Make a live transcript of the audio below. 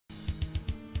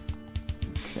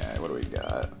what do we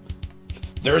got?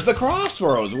 There's the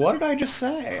Crossroads! What did I just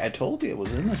say? I told you it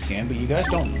was in this game, but you guys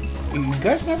don't... You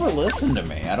guys never listen to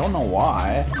me. I don't know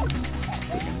why.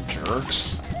 Freaking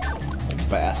jerks.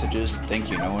 Passages think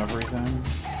you know everything.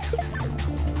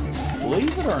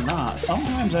 Believe it or not,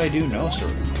 sometimes I do know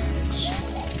certain things.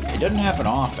 It doesn't happen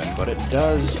often, but it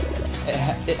does.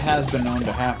 It has been known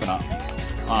to happen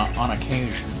on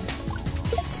occasion.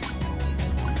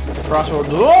 Crossroads.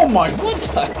 Oh my! What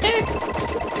the heck?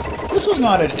 This was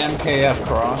not an MKF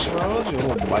Crossroads, you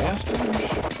little bastard.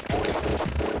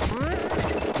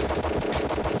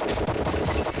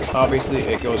 Obviously,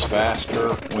 it goes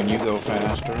faster when you go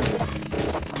faster.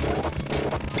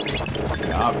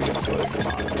 Obviously, come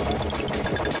on.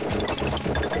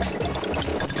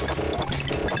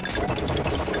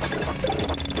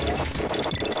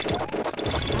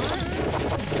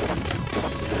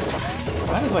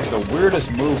 That is like the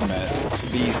weirdest movement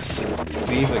these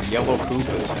like yellow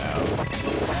Koopas have.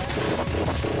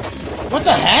 What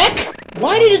the heck?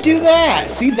 Why did it do that?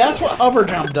 See, that's what hover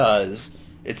jump does.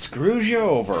 It screws you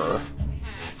over.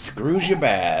 It screws you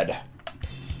bad.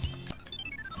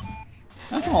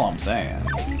 That's all I'm saying.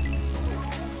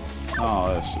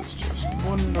 Oh, this is just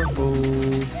wonderful.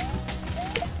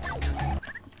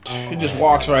 He just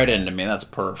walks right into me. That's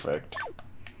perfect.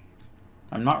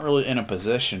 I'm not really in a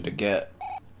position to get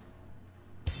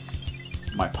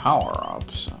my power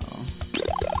up, so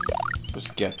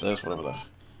just get this,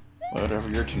 whatever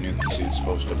your Tanuki suit's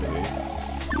supposed to be.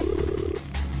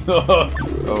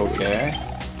 Okay.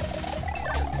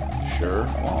 Sure.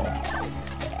 Well,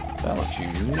 that looks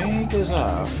unique as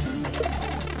F.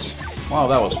 Wow,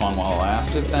 that was fun while it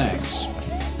lasted. Thanks.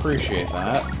 Appreciate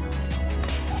that.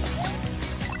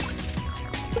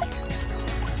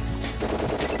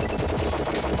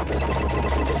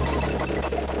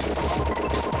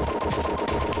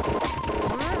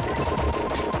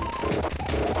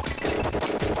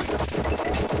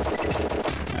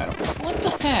 What the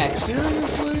heck?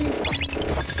 Seriously?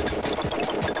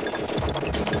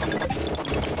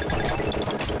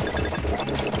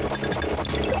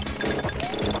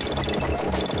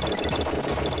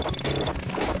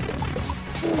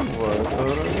 What I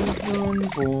thought I was done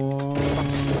for.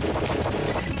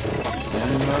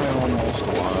 And I almost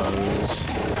was.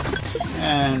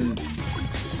 And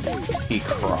he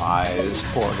cries,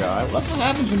 poor guy. What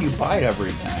happens when you bite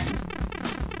everything?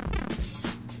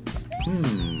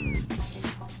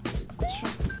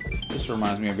 This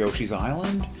reminds me of Yoshi's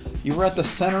Island. You were at the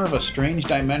center of a strange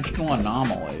dimensional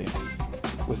anomaly,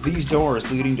 with these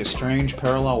doors leading to strange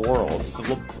parallel worlds.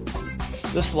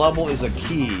 This level is a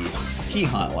key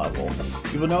hunt level.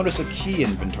 You will notice a key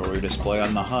inventory display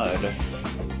on the HUD.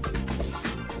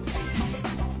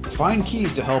 Find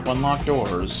keys to help unlock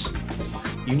doors.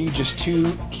 You need just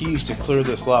 2 keys to clear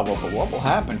this level, but what will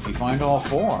happen if you find all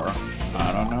 4?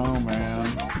 I don't know, man.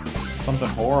 Something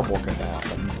horrible could happen.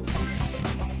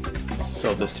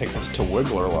 So this takes us to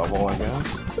Wiggler level, I guess.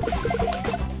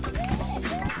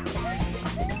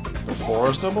 The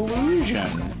Forest of Illusion.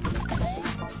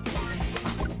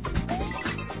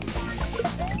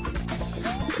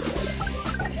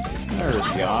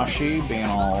 There's Yoshi being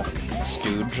all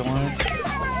stooge-like.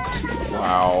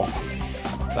 Wow.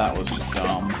 That was just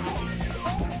dumb.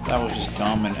 That was just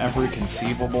dumb in every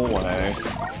conceivable way.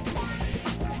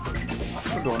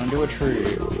 We're going into a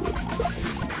tree.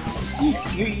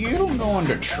 You don't go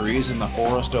into trees in the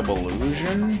Forest of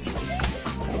Illusion.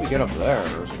 How do we get up there?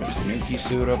 There's a Tanuki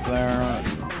suit up there.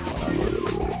 Whatever.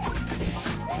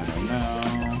 I don't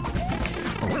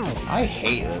know. I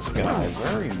hate this guy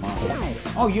very much.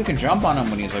 Oh, you can jump on him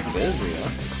when he's like busy.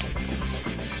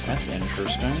 That's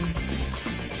interesting.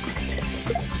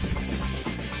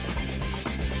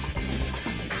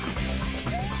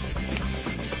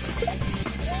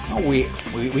 Oh,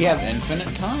 we have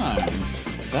infinite time.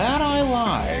 That I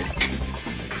like.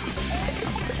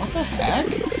 What the heck?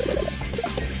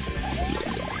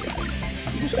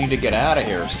 You just need to get out of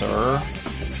here, sir.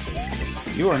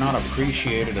 You are not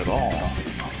appreciated at all.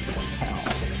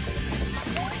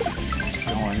 What's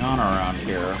going on around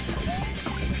here?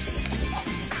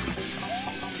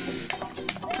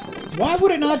 Why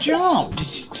would it not jump?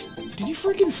 Did you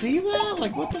freaking see that?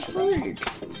 Like, what the freak?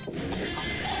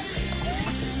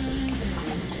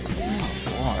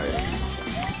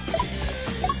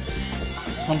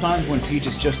 Sometimes when Peach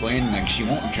is just landing, she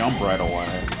won't jump right away.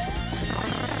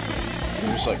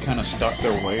 They're just like kind of stuck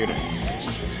there waiting.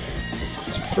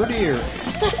 It's prettier.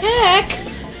 What the heck?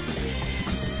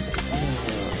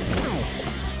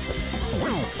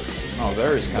 Oh,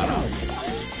 there he's kind of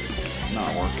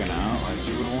not working out like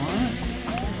you would want.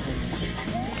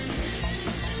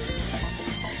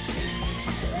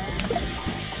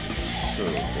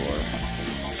 Oh boy.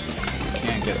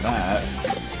 Can't get that.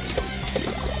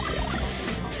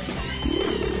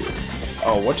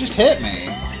 Oh, what just hit me?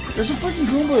 There's a freaking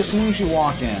Goomba as soon as you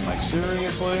walk in. Like,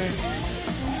 seriously?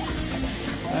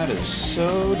 That is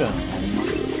so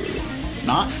dumb.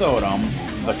 Not so dumb.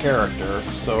 The character.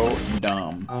 So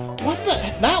dumb. What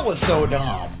the? That was so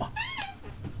dumb.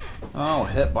 Oh,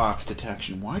 hitbox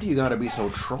detection. Why do you gotta be so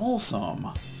trollsome?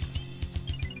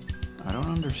 I don't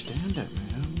understand it,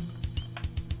 man.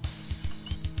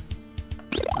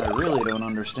 I really don't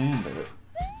understand it.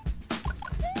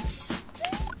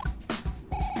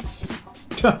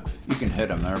 You can hit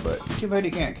him there, but too bad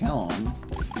you can't kill him.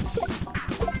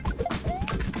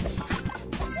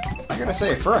 I gotta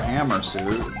say, for a hammer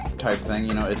suit type thing,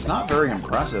 you know, it's not very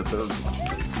impressive.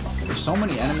 There's so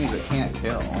many enemies it can't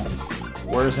kill.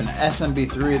 Whereas in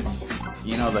SMB3,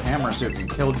 you know, the hammer suit can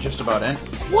kill just about any...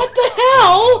 What the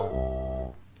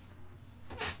hell?!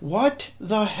 What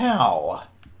the hell?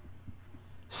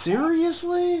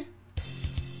 Seriously?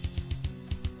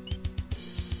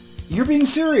 You're being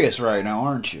serious right now,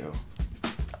 aren't you?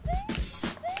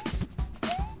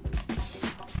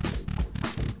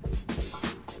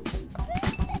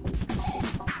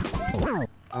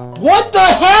 What the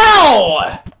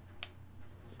hell?!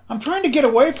 I'm trying to get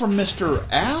away from Mr.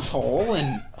 Asshole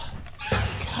and...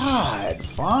 God,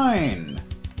 fine.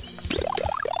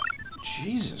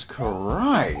 Jesus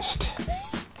Christ.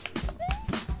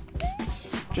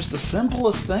 Just the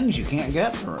simplest things you can't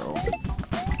get through.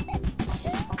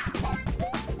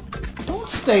 Don't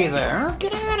stay there.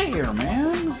 Get out of here,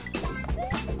 man.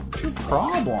 What's your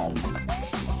problem?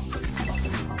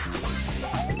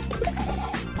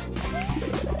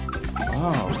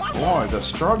 Oh boy, the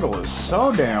struggle is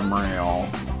so damn real.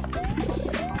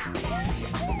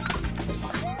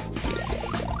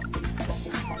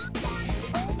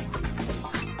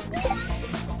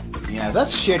 Yeah,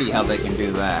 that's shitty how they can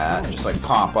do that. Just like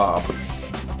pop up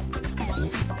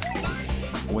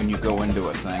when you go into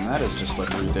a thing. That is just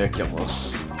like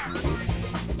ridiculous.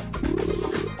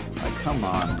 Like, come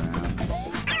on,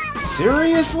 man.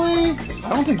 Seriously? I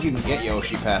don't think you can get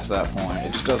Yoshi past that point.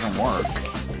 It just doesn't work.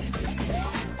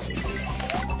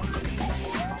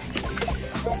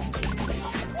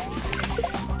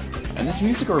 And this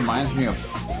music reminds me of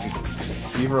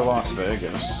Fever Las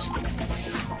Vegas.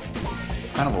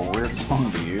 Kind of a weird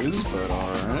song to use, but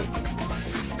alright.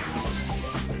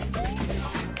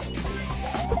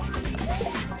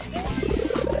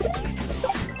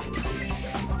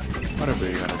 Whatever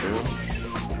you gotta do.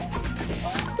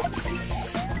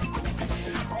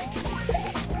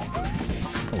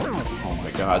 Oh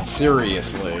my god,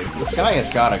 seriously. This guy has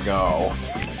gotta go.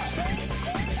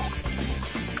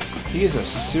 He is a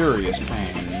serious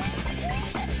pain.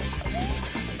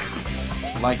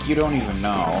 Like, you don't even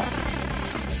know.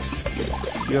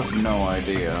 You have no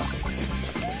idea.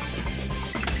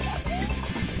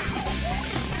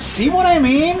 See what I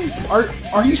mean?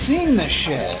 Are you seeing this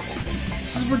shit?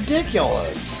 This is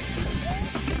ridiculous.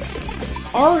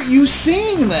 Are you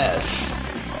seeing this?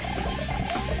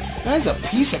 That guy's a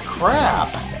piece of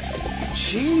crap.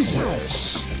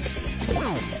 Jesus.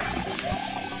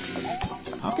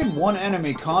 How can one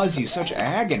enemy cause you such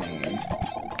agony?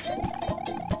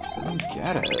 I don't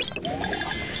get it.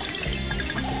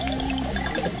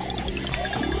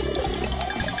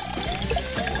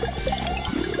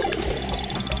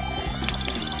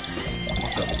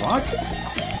 Fuck?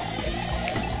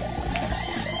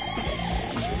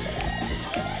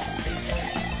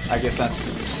 I guess that's...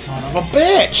 Son of a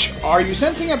bitch! Are you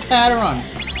sensing a pattern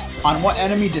on what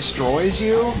enemy destroys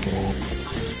you?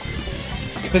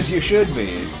 Because you should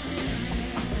be.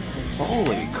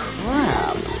 Holy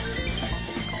crap.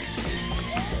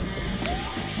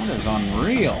 That is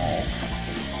unreal.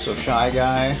 So Shy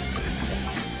Guy.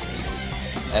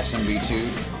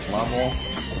 SMB2 level.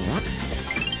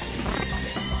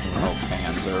 Oh,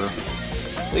 Panzer.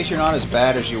 At least you're not as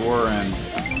bad as you were in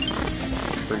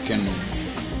freaking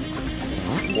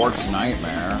Wart's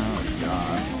Nightmare. Oh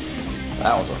god.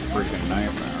 That was a freaking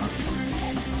nightmare.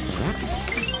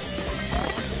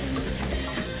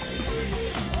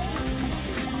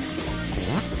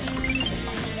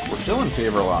 We're still in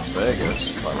Fever Las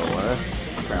Vegas, by the way,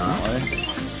 apparently.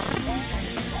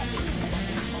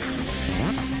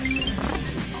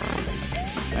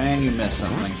 And you missed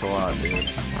some. Thanks a lot, dude.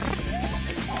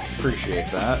 Appreciate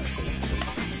that.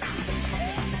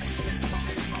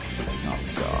 Oh,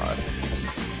 God.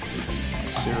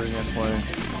 Seriously?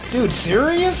 Dude,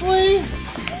 seriously?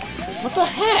 What the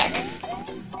heck?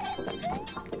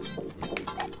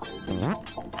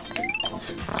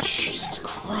 Jesus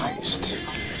Christ.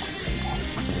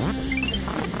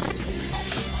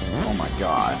 Oh my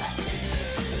god.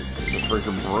 This is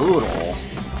freaking brutal.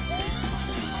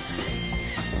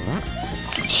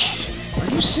 Are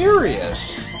you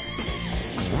serious?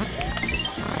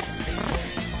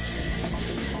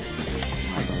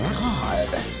 My god.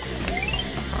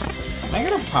 Can I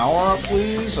get a power-up,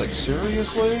 please? Like,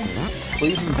 seriously?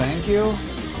 Please and thank you?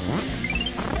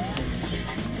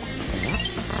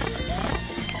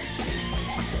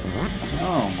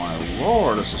 Oh my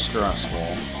lord, this is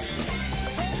stressful.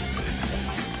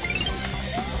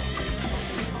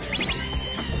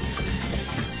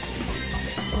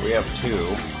 So we have 2.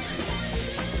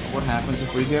 What happens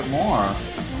if we get more?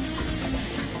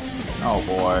 Oh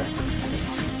boy.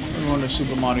 We're going to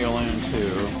Super Mario Land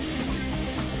 2.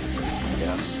 I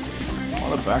guess.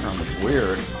 Oh, the background is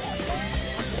weird.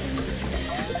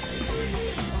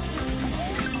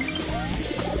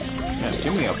 Yes,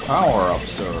 give me a power-up,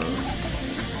 sir.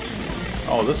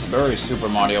 Oh, this is very Super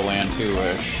Mario Land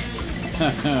 2-ish.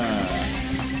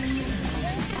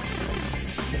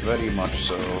 Very much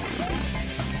so.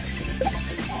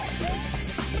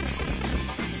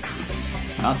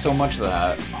 Not so much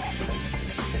that.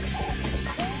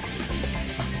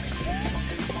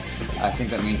 I think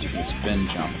that means you can spin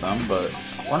jump them, but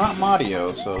we're not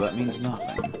Mario, so that means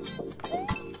nothing.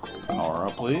 Power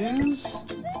up, please.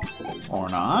 Or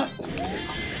not.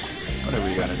 Whatever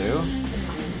you gotta do.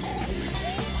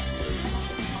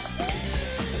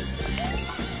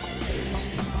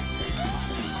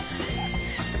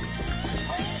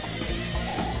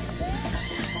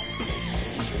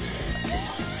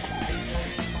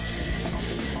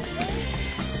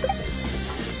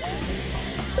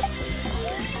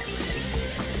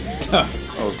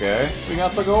 Okay, we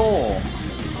got the goal.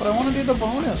 But I want to do the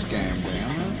bonus game,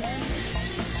 damn it.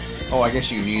 Oh, I guess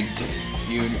you need to,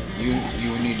 you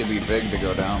need to be big to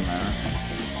go down there.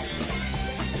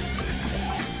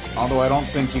 Although I don't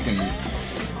think you can.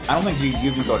 I don't think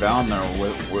you can go down there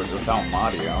without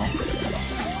Mario.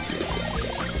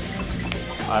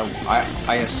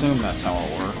 I assume that's how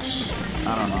it works.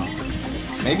 I don't know.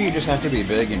 Maybe you just have to be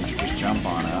big and just jump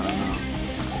on it. I don't know.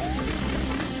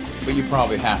 But you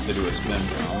probably have to do a spin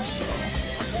jump, so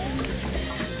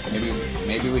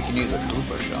maybe we can use a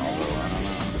Koopa shell, though. I don't know.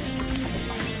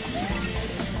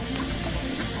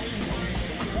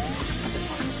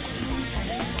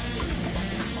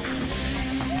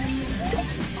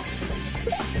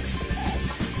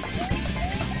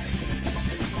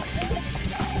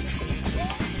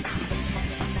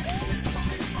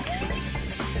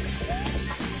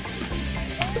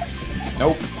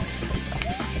 Nope.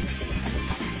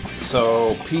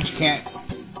 So Peach can't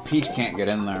get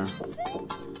in there.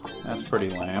 That's pretty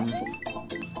lame.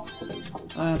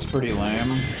 That's pretty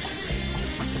lame.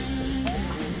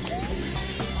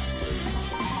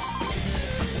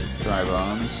 Dry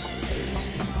bones.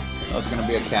 Oh, it's gonna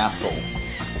be a castle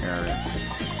area.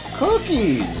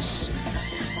 Cookies!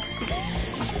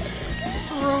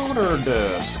 Rotor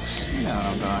discs. You know what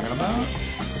I'm talking about.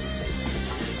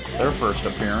 Their first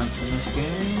appearance in this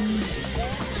game.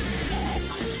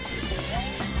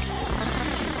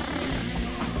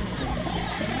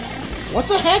 What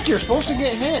the heck? You're supposed to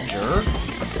get hit, jerk.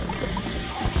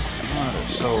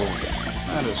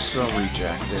 That is so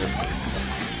rejected.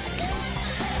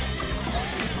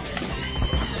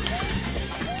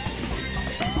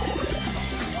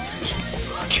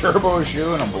 Turbo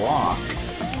shoe and a block.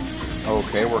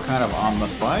 Okay, we're kind of on the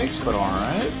spikes, but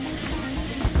alright.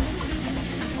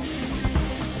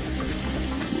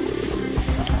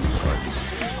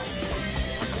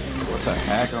 What the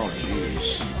heck? Oh,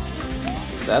 jeez.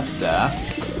 That's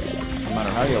death. No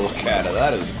matter how you look at it,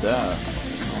 that is death.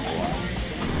 Oh boy.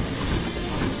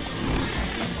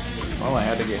 Well, I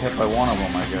had to get hit by one of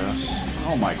them, I guess.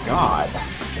 Oh my god.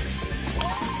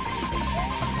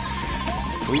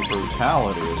 Complete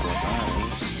brutality is what that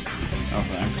is. No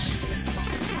thanks.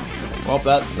 Well,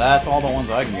 that's all the ones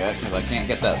I can get, because I can't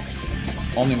get that.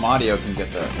 Only Mario can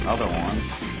get that other one.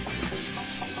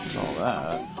 What's all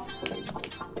that?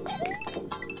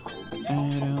 I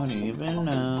don't even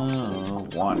know.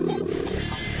 1,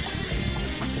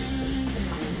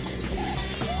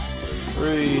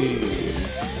 3.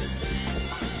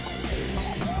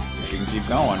 She can keep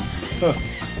going.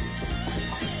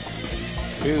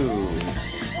 2.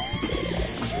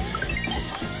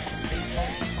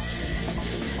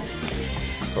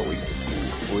 But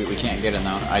we can't get in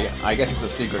that. I guess it's a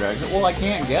secret exit. Well, I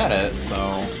can't get it, so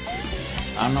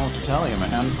I don't know what to tell you,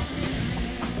 man.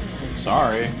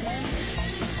 Sorry.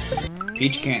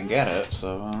 Peach can't get it,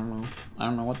 so I don't know. I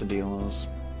don't know what the deal is.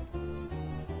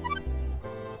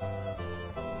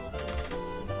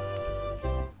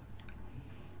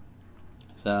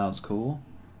 Sounds cool.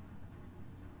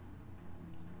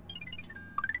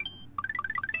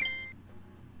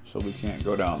 So we can't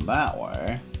go down that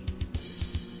way.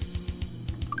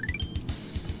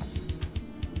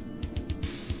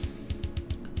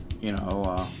 You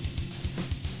know,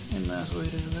 in this we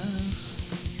do this.